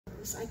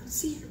purpose. I could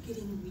see her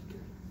getting weaker.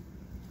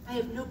 I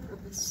have no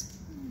purpose.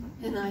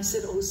 And I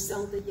said, oh,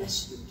 Zelda,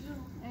 yes, you do.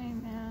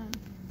 Amen.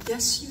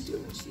 Yes, you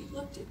do. And she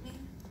looked at me.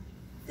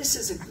 This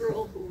is a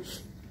girl who,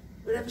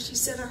 whatever she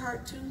set her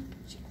heart to,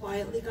 she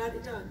quietly got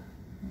it done.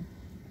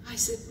 I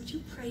said, would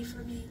you pray for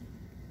me?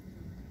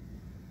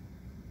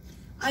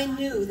 I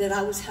knew that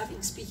I was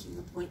having speaking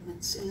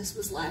appointments, and this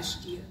was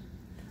last year.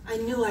 I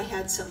knew I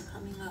had some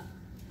coming up.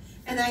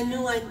 And I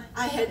knew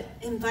I had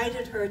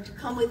invited her to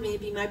come with me and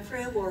be my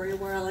prayer warrior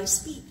while I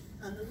speak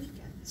on the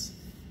weekends.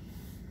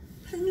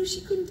 But I knew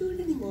she couldn't do it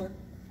anymore.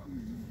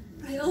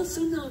 But I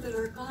also know that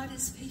our God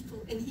is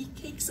faithful, and he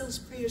takes those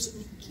prayers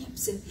and he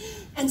keeps it.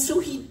 And so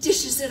he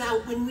dishes it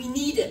out when we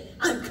need it.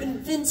 I'm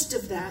convinced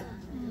of that.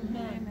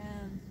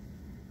 Amen.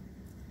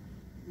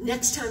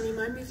 Next time,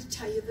 remind me to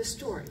tell you the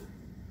story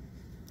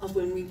of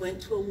when we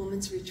went to a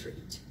woman's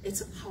retreat.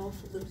 It's a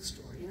powerful little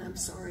story, and I'm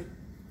sorry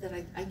that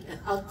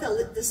I'll tell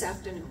it this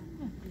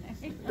afternoon,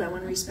 but I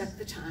want to respect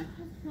the time.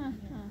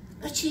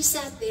 But she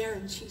sat there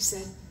and she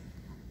said,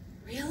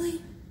 really?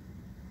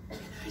 And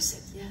I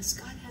said, yes,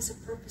 God has a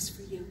purpose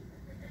for you,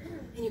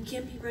 and you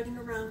can't be running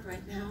around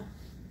right now,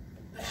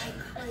 but I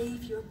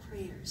crave your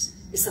prayers.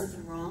 Is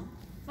something wrong?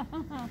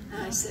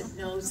 And I said,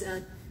 no,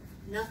 Zed,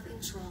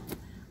 nothing's wrong.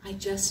 I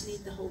just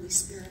need the Holy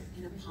Spirit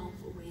in a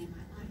powerful way in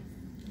my life.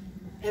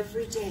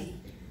 Every day,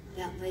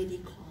 that lady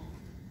called.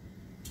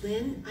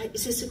 Lynn,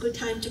 is this a good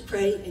time to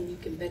pray? And you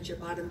can bet your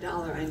bottom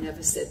dollar I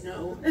never said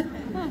no.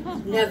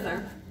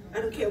 Never.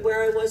 I don't care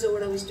where I was or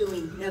what I was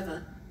doing.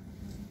 Never.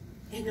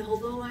 And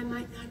although I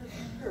might not have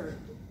heard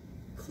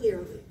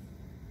clearly,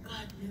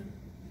 God knew.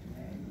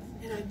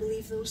 And I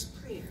believe those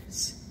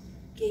prayers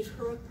gave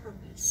her a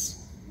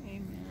purpose.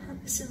 Amen.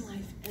 Purpose in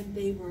life, and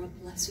they were a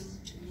blessing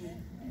to me.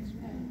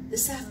 Amen.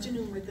 This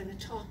afternoon we're going to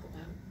talk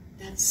about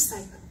that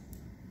cycle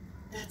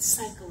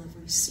of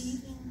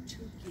receiving to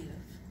give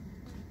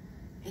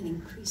and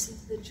increasing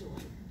the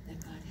joy that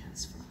God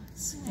has for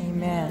us.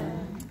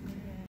 Amen.